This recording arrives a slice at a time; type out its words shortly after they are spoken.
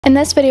In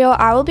this video,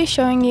 I will be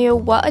showing you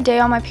what a day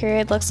on my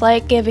period looks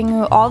like, giving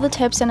you all the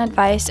tips and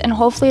advice, and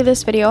hopefully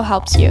this video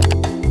helps you.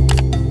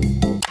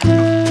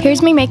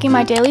 Here's me making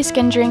my daily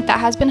skin drink that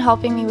has been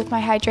helping me with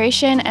my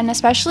hydration, and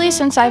especially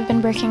since I've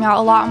been breaking out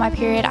a lot on my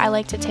period, I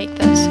like to take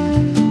this.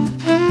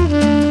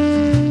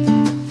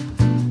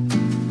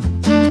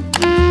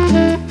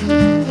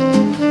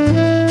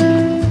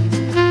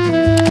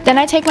 Then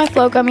I take my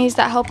flow gummies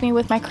that help me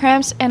with my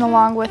cramps and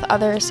along with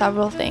other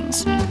several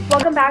things.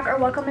 Welcome back, or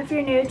welcome if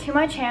you're new to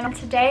my channel.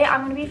 Today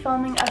I'm going to be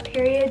filming a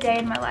period day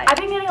in my life. I've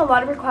been getting a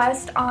lot of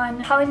requests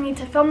on telling me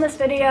to film this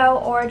video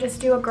or just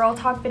do a girl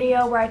talk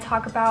video where I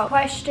talk about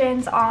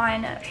questions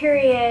on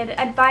period,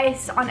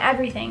 advice on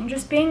everything,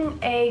 just being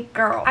a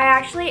girl. I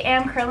actually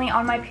am currently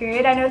on my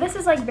period. I know this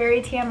is like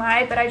very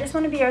TMI, but I just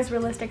want to be as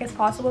realistic as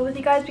possible with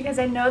you guys because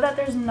I know that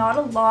there's not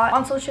a lot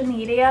on social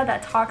media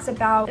that talks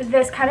about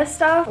this kind of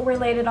stuff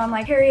related on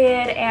like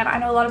period, and I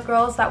know a lot of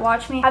girls that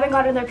watch me haven't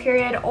gotten their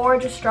period or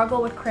just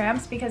struggle with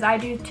cramps because I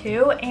do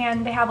too,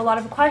 and they have a lot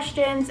of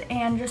questions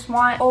and just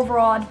want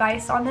overall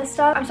advice on this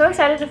stuff. I'm so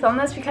excited to film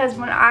this because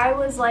when I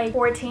was like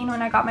 14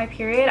 when I got my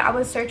period, I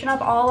was searching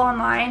up all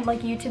online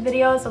like YouTube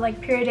videos of like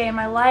period day in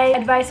my life,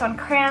 advice on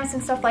cramps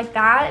and stuff like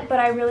that, but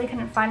I really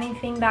couldn't find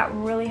anything that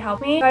really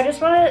helped me. So I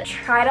just want to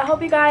try to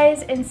help you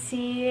guys and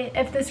see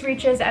if this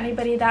reaches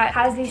anybody that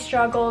has these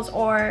struggles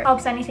or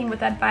helps anything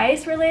with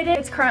advice related.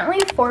 It's currently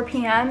 4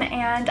 p.m.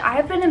 and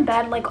I've been in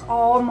bed like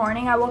all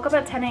morning. I woke up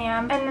at 10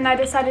 a.m. and then I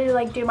decided to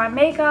like do my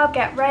makeup,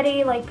 get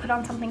ready, like put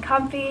on something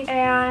comfy,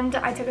 and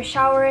I took a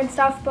shower and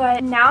stuff,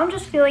 but now I'm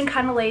just feeling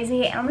kind of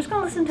lazy and I'm just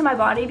gonna listen to my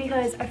body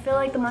because I feel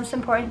like the most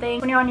important thing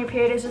when you're on your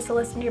period is just to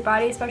listen to your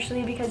body,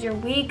 especially because you're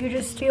weak. You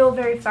just feel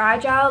very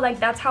fragile. Like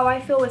that's how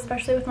I feel,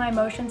 especially with my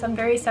emotions. I'm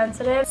very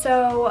sensitive,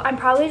 so I'm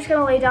probably just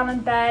gonna lay down in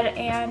bed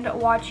and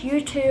watch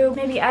YouTube,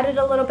 maybe edit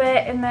a little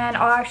bit, and then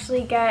I'll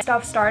actually get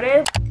stuff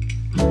started.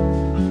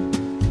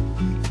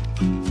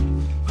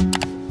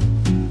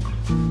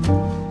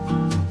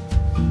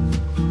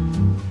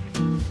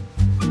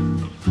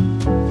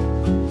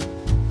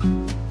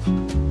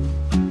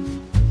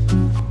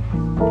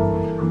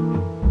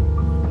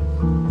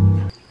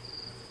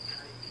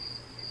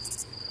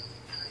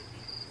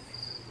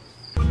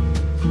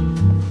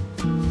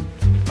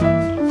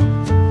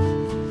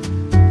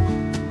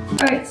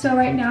 Alright, so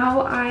right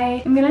now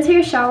I am gonna take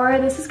a shower.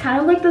 This is kind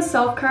of like the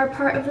self-care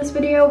part of this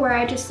video where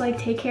I just like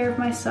take care of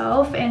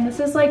myself, and this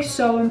is like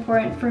so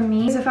important for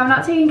me because if I'm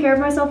not taking care of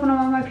myself when I'm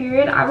on my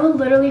period, I will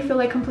literally feel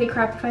like complete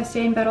crap if I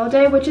stay in bed all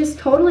day, which is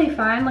totally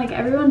fine. Like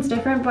everyone's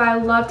different, but I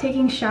love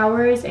taking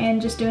showers and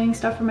just doing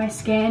stuff for my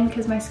skin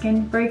because my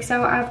skin breaks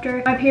out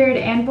after my period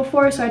and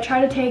before, so I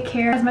try to take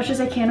care as much as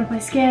I can of my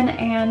skin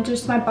and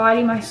just my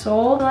body, my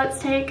soul. So let's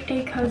take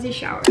a cozy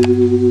shower.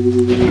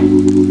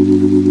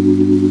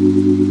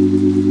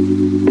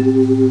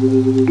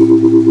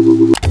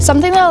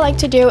 Something that I like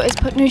to do is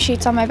put new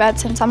sheets on my bed.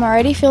 Since I'm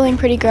already feeling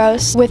pretty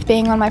gross with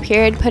being on my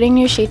period, putting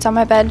new sheets on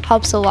my bed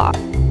helps a lot.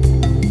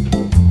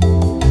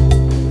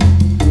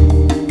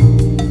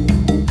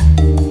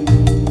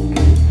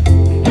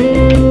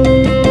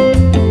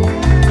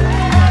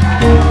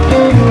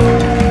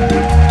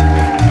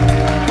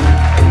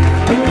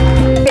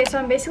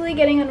 Basically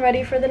getting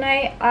unready for the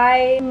night.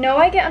 I know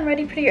I get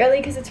unready pretty early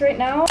because it's right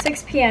now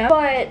 6 p.m.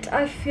 but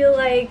I feel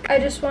like I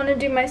just want to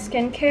do my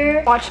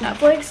skincare, watch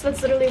Netflix.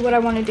 That's literally what I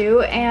want to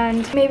do,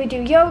 and maybe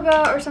do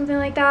yoga or something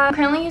like that. I'm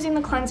currently using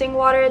the cleansing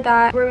water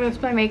that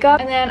removes my makeup,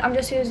 and then I'm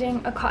just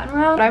using a cotton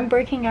round. I'm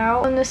breaking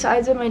out on the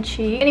sides of my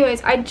cheek.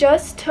 Anyways, I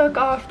just took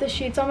off the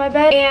sheets on my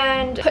bed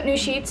and put new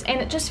sheets,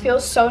 and it just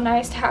feels so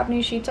nice to have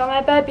new sheets on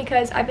my bed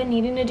because I've been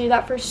needing to do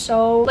that for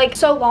so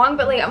long,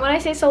 but like when I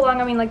say so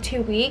long I mean like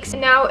 2 weeks,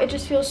 and now it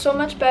just feels so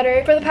much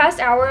better. For the past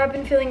hour I've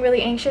been feeling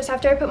really anxious.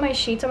 After I put my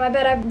sheets on my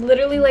bed, I've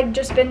literally like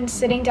just been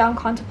sitting down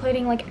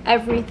contemplating like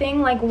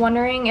everything, like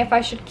wondering if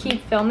I should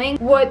keep filming.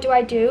 What do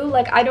I do?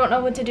 Like I don't know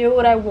what to do,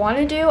 what I want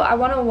to do. I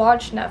want to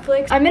watch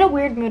Netflix. I'm in a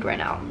weird mood right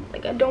now.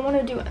 Like I don't want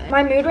to do it.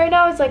 My mood right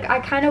now is like I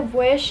kind of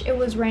wish it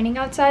was raining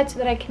outside so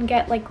that I can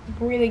get like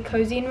really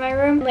cozy in my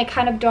room, like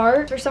kind of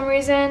dark for some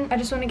reason. I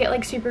just want to get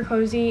like super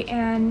cozy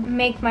and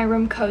make my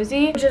room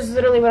cozy, which is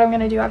literally what I'm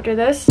gonna do after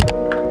this.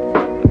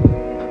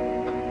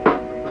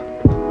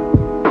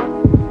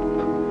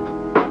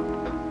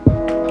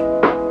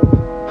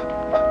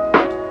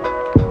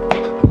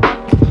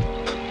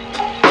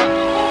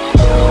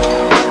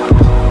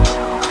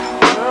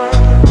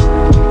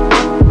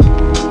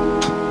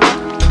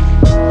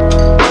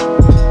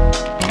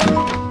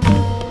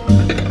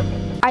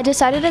 I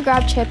decided to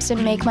grab chips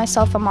and make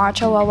myself a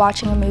matcha while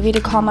watching a movie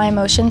to calm my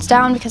emotions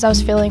down because I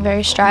was feeling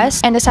very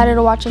stressed, and decided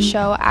to watch a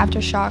show,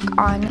 Aftershock,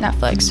 on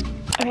Netflix.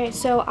 Okay,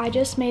 so I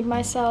just made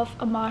myself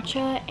a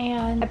matcha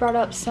and I brought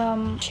up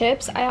some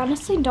chips. I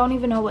honestly don't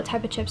even know what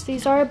type of chips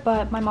these are,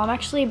 but my mom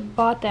actually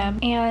bought them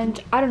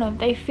and I don't know,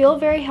 they feel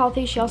very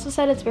healthy. She also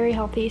said it's very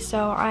healthy,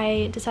 so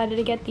I decided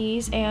to get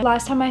these. And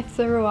last time I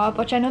threw up,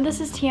 which I know this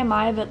is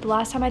TMI, but the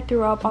last time I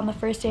threw up on the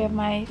first day of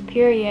my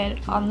period,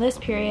 on this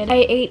period,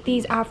 I ate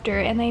these after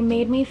and they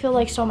made me feel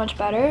like so much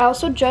better. I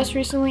also just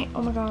recently,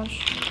 oh my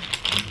gosh,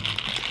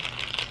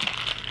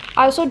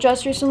 I also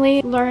just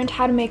recently learned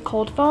how to make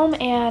cold foam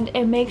and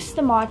it makes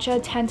the matcha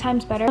 10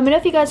 times better. Let me know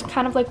if you guys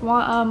kind of like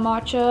want a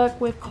matcha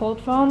with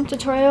cold foam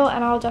tutorial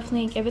and I'll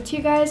definitely give it to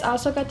you guys. I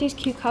also got these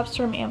cute cups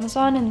from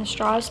Amazon and the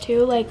straws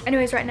too. Like,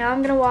 anyways, right now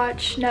I'm gonna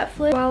watch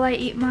Netflix while I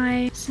eat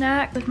my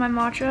snack with my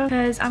matcha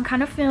because I'm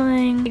kind of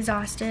feeling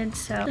exhausted,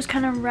 so just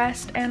kind of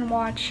rest and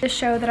watch the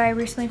show that I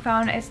recently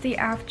found. It's The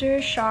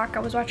Aftershock. I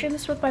was watching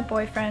this with my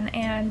boyfriend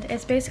and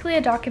it's basically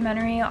a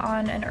documentary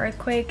on an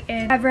earthquake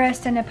in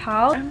Everest and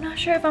Nepal. I'm not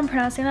sure if I'm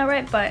pronouncing that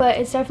right, but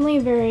it's definitely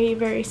very,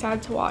 very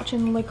sad to watch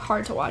and like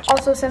hard to watch.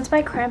 Also, since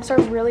my cramps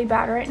are really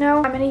bad right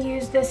now, I'm gonna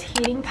use this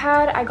heating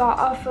pad I got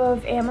off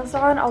of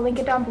Amazon. I'll link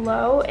it down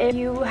below. If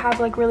you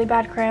have like really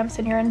bad cramps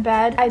and you're in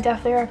bed, I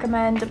definitely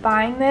recommend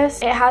buying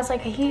this. It has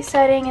like a heat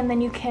setting and then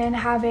you can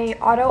have a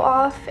auto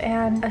off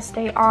and a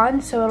stay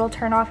on, so it'll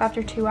turn off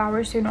after 2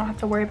 hours, so you don't have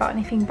to worry about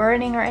anything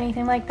burning or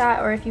anything like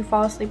that. Or if you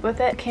fall asleep with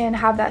it, you can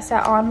have that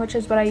set on, which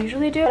is what I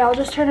usually do, but I'll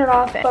just turn it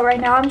off. But right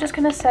now I'm just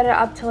gonna set it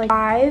up to like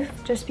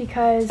 5 just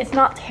because it's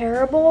not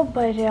terrible,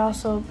 but it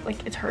also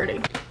like it's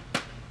hurting.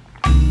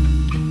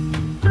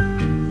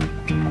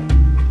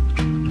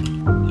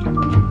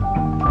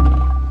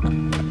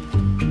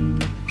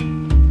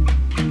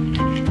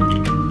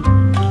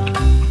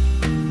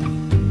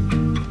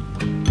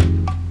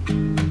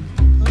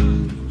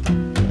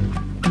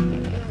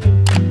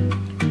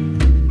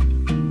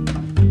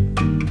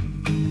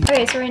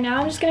 Okay, so right now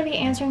I'm just going to be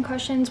answering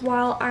questions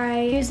while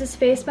I use this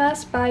face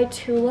mask by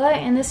Tula,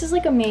 and this is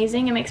like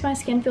amazing. It makes my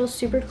skin feel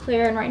super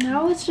clear, and right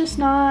now it's just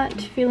not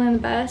feeling the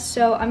best,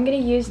 so I'm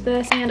going to use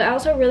this. And I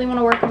also really want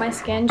to work on my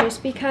skin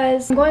just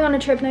because I'm going on a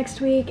trip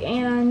next week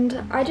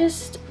and I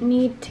just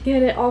need to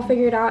get it all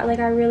figured out. Like,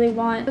 I really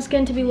want the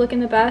skin to be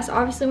looking the best.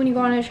 Obviously when you go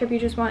on a trip you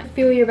just want to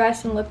feel your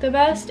best and look the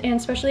best, and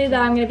especially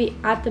that I'm going to be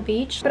at the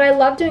beach. But I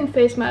love doing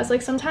face masks.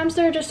 Like, sometimes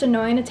they're just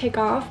annoying to take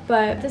off,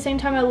 but at the same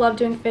time I love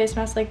doing face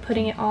masks, like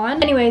putting it on.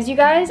 Anyways, you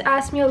guys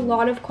asked me a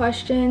lot of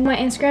questions in my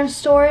Instagram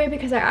story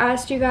because I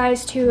asked you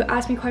guys to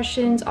ask me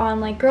questions on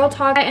like girl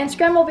talk. My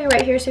Instagram will be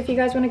right here, so if you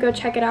guys want to go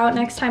check it out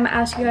next time I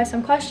ask you guys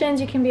some questions,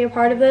 you can be a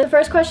part of it. The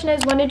first question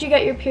is, when did you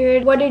get your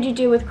period? What did you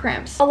do with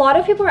cramps? A lot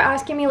of people are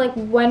asking me like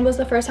when was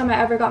the first time I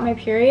ever got my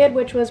period,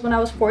 which was when I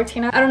was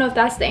 14. I don't know if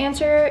that's the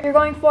answer you're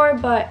going for,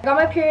 but I got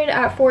my period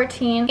at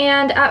 14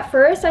 and at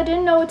first I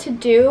didn't know what to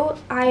do.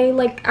 I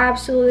like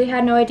absolutely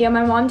had no idea.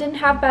 My mom didn't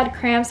have bad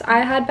cramps. I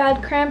had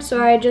bad cramps,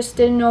 so I just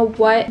didn't know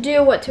what to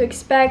do, what to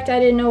expect. I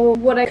didn't know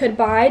what I could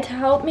buy to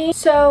help me,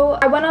 so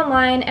I went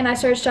online and I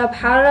searched up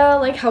how to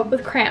like help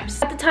with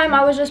cramps. At the time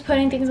I was just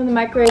putting things in the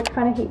microwave to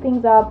kind of heat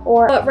things up,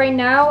 but right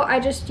now I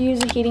just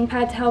use a heating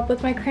pad to help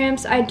with my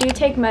cramps. I do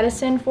take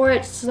medicine for it.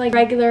 It's like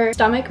regular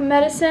stomach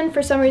medicine.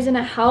 For some reason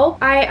it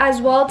helped. I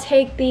as well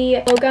take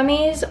the flow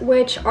gummies,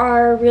 which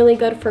are really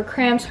good for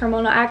cramps,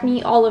 hormonal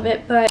acne, all of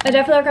it, but I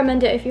definitely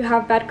recommend it if you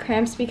have bad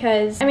cramps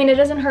because I mean it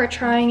doesn't hurt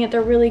trying it.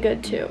 They're really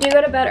good too. Do you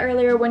go to bed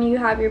earlier when you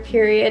have your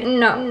period?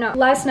 No.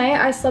 Last night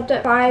I slept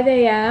at 5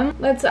 a.m.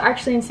 That's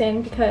actually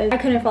insane because I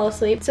couldn't fall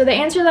asleep. So the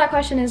answer to that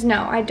question is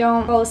no, I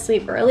don't fall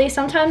asleep early.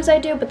 Sometimes I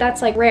do, but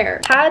that's like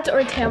rare. Pads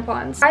or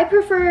tampons? I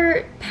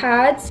prefer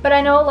pads, but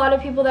I know a lot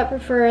of people that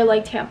prefer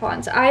like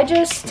tampons. I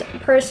just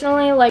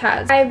personally like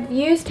pads. I've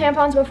used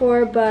tampons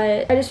before,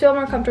 but I just feel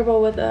more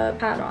comfortable with a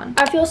pad on.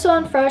 I feel so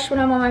unfresh when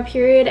I'm on my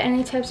period.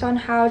 Any tips on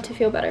how to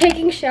feel better?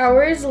 Taking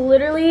showers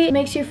literally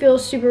makes you feel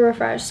super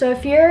refreshed. So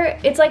if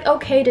it's like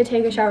okay to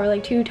take a shower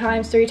like 2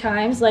 times, 3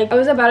 times. Like, I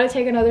was about to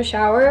take another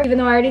shower, even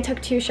though I already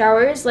took 2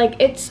 showers. Like,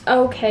 it's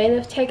okay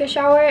to take a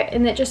shower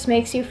and it just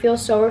makes you feel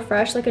so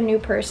refreshed, like a new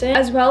person,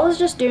 as well as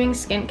just doing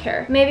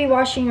skincare. Maybe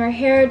washing your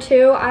hair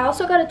too. I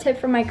also got a tip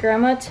from my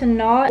grandma to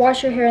not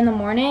wash your hair in the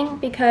morning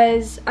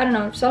because I don't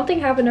know, something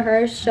happened to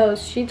her, so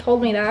she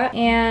told me that.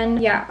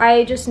 And yeah,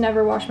 I just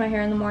never wash my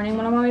hair in the morning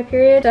when I'm on my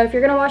period. So if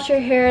you're gonna wash your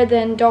hair,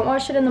 then don't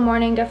wash it in the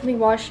morning. Definitely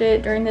wash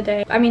it during the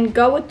day. I mean,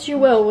 go what you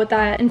will with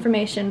that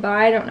information, but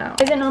I don't know.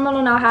 Is it normal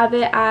to not have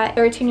it at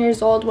 13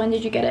 years old? When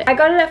did you get it? I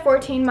got it at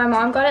 14. My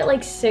mom got it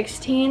like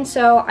 16,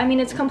 so I mean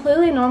it's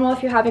completely normal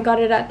if you haven't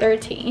got it at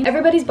 13.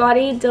 Everybody's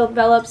body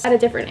develops at a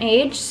different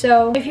age,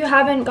 so if you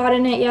haven't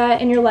gotten it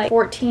yet and you're like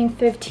 14,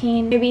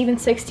 15, maybe even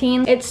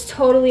 16, it's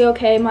totally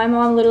okay. My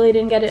mom literally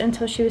didn't get it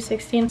until she was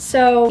 16,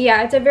 so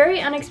yeah, it's a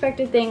very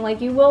unexpected thing.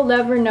 Like, you will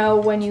never know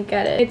when you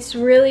get it. It's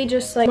really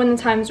just like when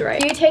the time's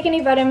right. Do you take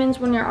any vitamins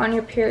when you're on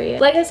your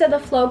period? Like I said, the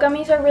flow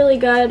gummies are really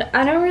good.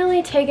 I don't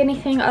really take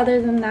anything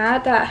other than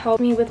that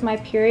helped me with my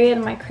period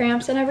and my cramps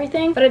cramps and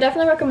everything, but I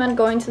definitely recommend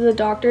going to the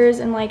doctors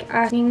and like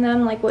asking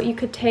them like what you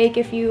could take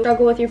if you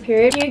struggle with your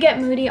period. Do you get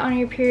moody on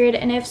your period,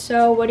 and if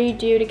so, what do you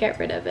do to get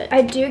rid of it?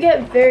 I do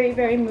get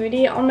very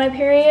moody on my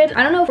period.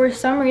 I don't know, for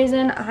some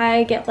reason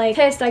I get like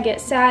pissed, I get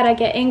sad, I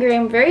get angry.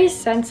 I'm very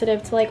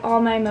sensitive to like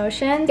all my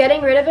emotions.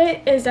 Getting rid of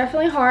it is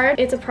definitely hard.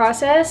 It's a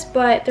process,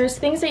 but there's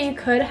things that you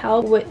could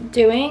help with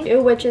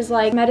doing, which is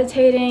like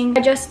meditating.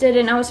 I just did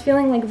it and I was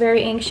feeling like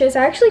very anxious.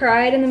 I actually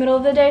cried in the middle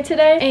of the day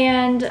today,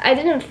 and I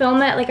didn't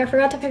film it. Like, I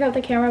forgot to pick up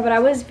the camera, but I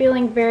was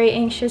feeling very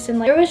anxious, and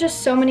like there was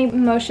just so many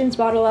emotions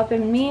bottled up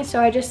in me.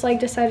 So I just like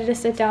decided to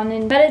sit down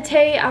and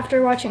meditate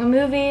after watching a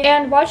movie.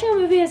 And watching a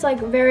movie is like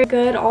very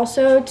good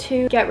also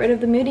to get rid of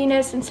the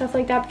moodiness and stuff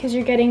like that, because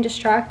you're getting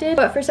distracted.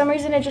 But for some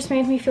reason it just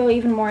made me feel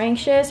even more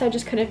anxious. I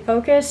just couldn't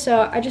focus,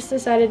 so I just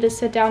decided to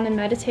sit down and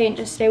meditate and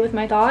just stay with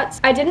my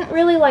thoughts. I didn't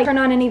really like turn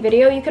on any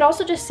video. You could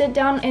also just sit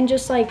down and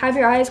just like have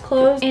your eyes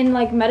closed in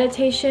like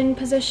meditation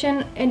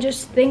position and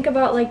just think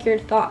about like your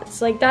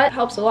thoughts. Like, that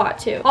helps a lot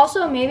too.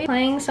 Also, maybe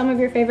playing some of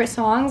your favorite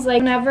songs. Like,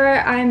 whenever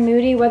I'm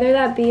moody, whether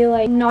that be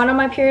like not on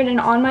my period and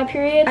on my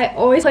period, I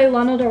always play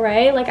Lana Del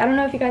Rey. Like, I don't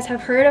know if you guys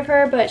have heard of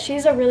her, but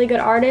she's a really good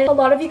artist. A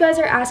lot of you guys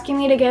are asking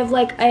me to give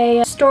like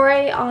a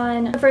story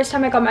on the first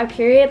time I got my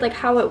period, like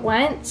how it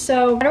went.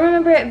 So I don't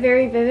remember it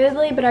very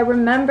vividly, but I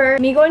remember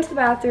me going to the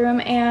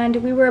bathroom and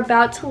we were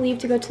about to leave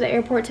to go to the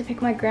airport to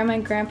pick my grandma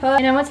and grandpa,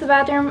 and I went to the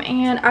bathroom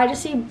and I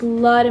just see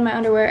blood in my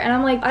underwear, and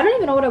I'm like, I don't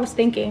even know what I was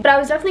thinking, but I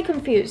was definitely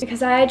confused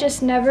because I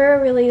just never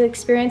really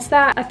experienced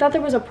that. I thought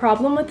there was a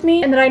problem with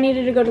me and that I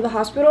needed to go to the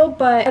hospital,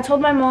 but I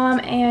told my mom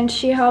and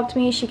she helped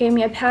me. She gave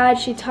me a pad.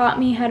 She taught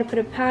me how to put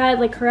a pad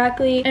like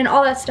correctly and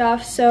all that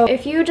stuff. So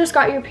if you just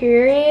got your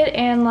period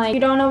and like you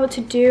don't know what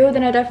to do,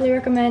 then I definitely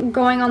recommend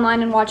going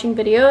online and watching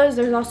videos.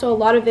 There's also a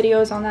lot of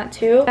videos on that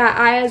too that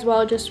I as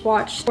well just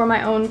watched for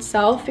my own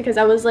self, because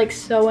I was like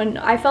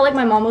I felt like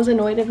my mom was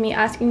annoyed of me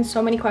asking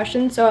so many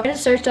questions. So I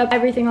just searched up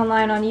everything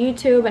online on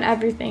YouTube and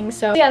everything.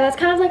 So yeah, that's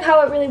kind of like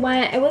how it really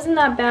went. It wasn't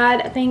that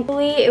bad,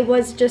 thankfully. It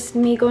was just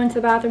me going to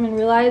the bathroom and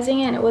realizing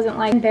it, and it wasn't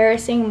like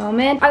embarrassing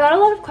moment. I got a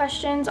lot of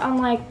questions on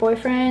like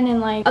boyfriend and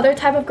like other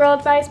type of girl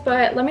advice,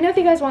 but let me know if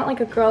you guys want like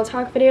a girl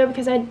talk video,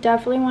 because I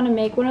definitely want to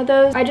make one of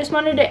those. I just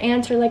wanted to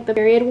answer like the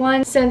period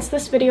one, since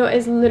this video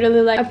is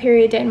literally like a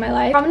period day in my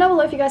life. Comment down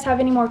below if you guys have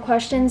any more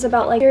questions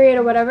about like period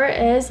or whatever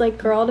it is, like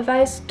girl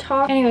advice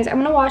talk. Anyways,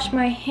 I'm gonna wash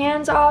my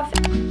hands off.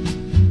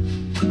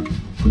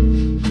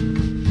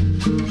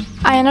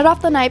 I ended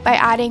off the night by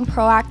adding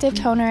Proactive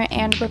Toner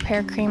and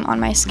Repair Cream on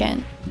my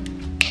skin.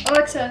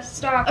 Alexa,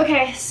 stop.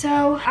 Okay,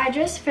 so I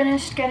just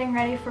finished getting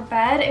ready for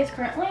bed. It's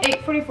currently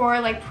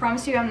 8:44. Like,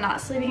 promise you I'm not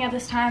sleeping at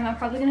this time. I'm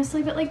probably gonna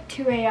sleep at like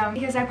 2 a.m.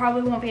 because I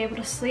probably won't be able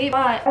to sleep.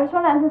 But I just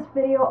want to end this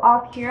video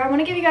off here. I want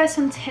to give you guys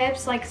some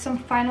tips, like some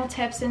final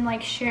tips, and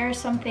like share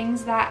some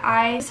things that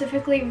I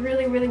specifically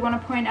really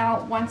want to point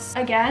out once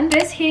again.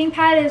 This heating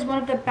pad is one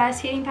of the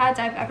best heating pads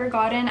I've ever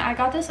gotten. I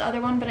got this other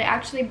one, but it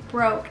actually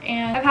broke,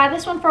 and I've had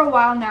this one for a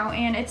while now,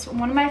 and it's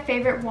one of my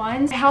favorite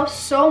ones. It helps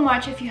so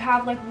much if you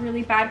have like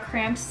really bad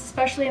cramps,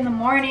 especially in the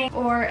morning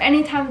or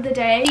any time of the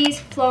day.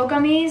 These flow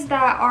gummies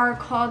that are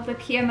called the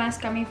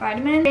PMS gummy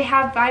vitamin, they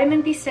have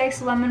vitamin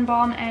B6, lemon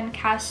balm, and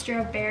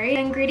castor berry.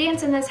 The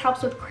ingredients in this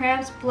helps with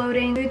cramps,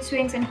 bloating, mood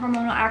swings, and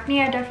hormonal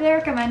acne. I definitely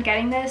recommend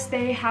getting this.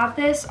 They have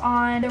this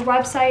on their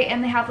website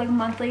and they have like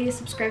monthly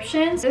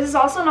subscriptions. This is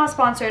also not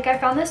sponsored. Like, I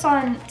found this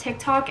on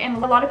TikTok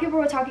and a lot of people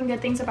were talking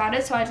good things about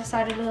it, so I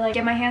decided to like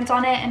get my hands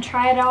on it and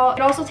try it out.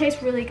 It also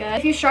tastes really good.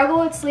 If you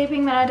struggle with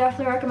sleeping, then I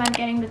definitely recommend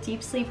getting the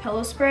Deep Sleep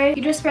Pillow Spray.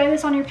 You just spray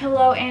this on your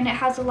pillow and it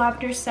has a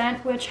lavender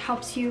scent, which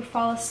helps you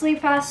fall asleep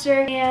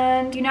faster,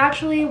 and you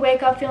naturally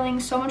wake up feeling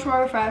so much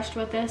more refreshed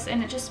with this,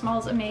 and it just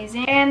smells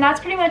amazing. And that's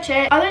pretty much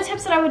it. Other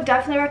tips that I would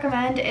definitely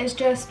recommend is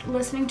just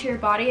listening to your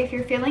body. If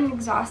you're feeling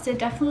exhausted,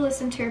 definitely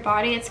listen to your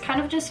body. It's kind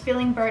of just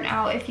feeling burnt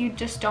out if you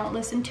just don't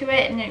listen to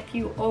it and if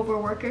you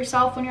overwork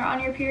yourself when you're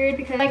on your period,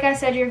 because like I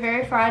said, you're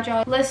very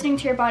fragile. Listening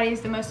to your body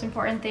is the most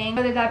important thing.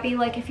 Whether that be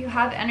like, if you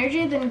have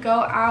energy, then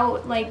go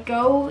out, like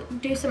go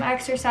do some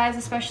exercise,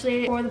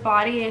 especially for the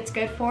body. It's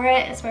good for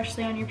it,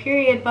 especially on your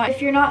period. But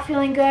if you're not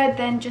feeling good,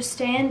 then just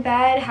stay in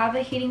bed, have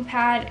a heating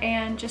pad,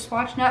 and just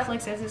watch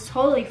Netflix. It's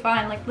totally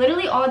fine. Like,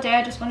 literally all day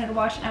I just wanted to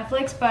watch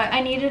Netflix, but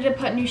I needed to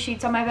put new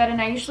sheets on my bed,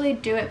 and I usually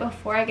do it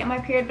before I get my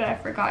period, but I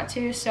forgot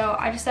to, so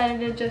I decided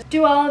to just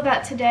do all of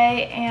that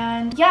today.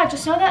 And yeah,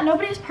 just know that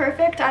nobody's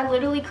perfect. I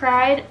literally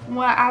cried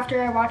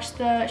after I watched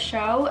the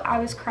show. I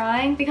was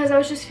crying because I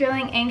was just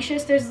feeling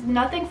anxious. There's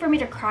nothing for me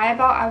to cry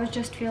about. I was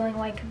just feeling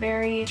like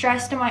very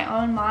stressed in my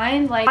own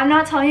mind. Like, I'm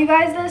not telling you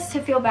guys this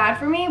to feel bad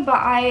for me, but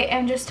I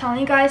am just telling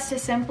you guys to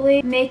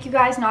simply make you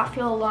guys not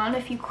feel alone.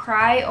 If you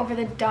cry over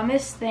the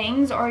dumbest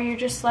things, or you're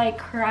just like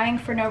crying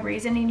for no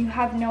reason and you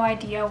have no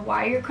idea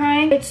why you're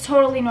crying, it's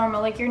totally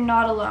normal. Like, you're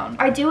not alone.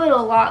 I do it a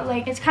lot.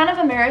 Like, it's kind of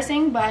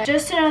embarrassing, but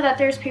just to know that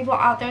there's people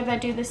out there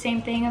that do the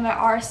same thing and that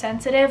are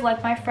sensitive.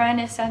 Like, my friend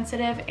is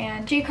sensitive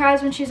and she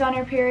cries when she's on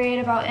her period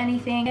about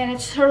anything, and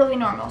it's totally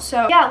normal.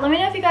 So yeah, let me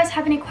know if you guys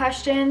have any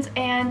questions,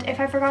 and if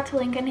I forgot to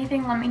link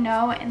anything, let me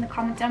know in the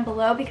comments down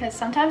below, because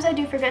sometimes I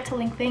do forget forget to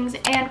link things,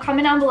 and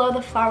comment down below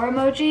the flower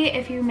emoji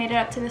if you made it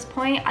up to this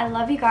point. I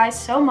love you guys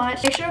so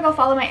much. Make sure to go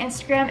follow my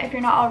Instagram if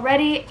you're not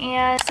already,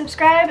 and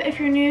subscribe if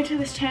you're new to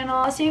this channel.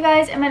 I'll see you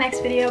guys in my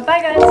next video.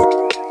 Bye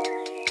guys.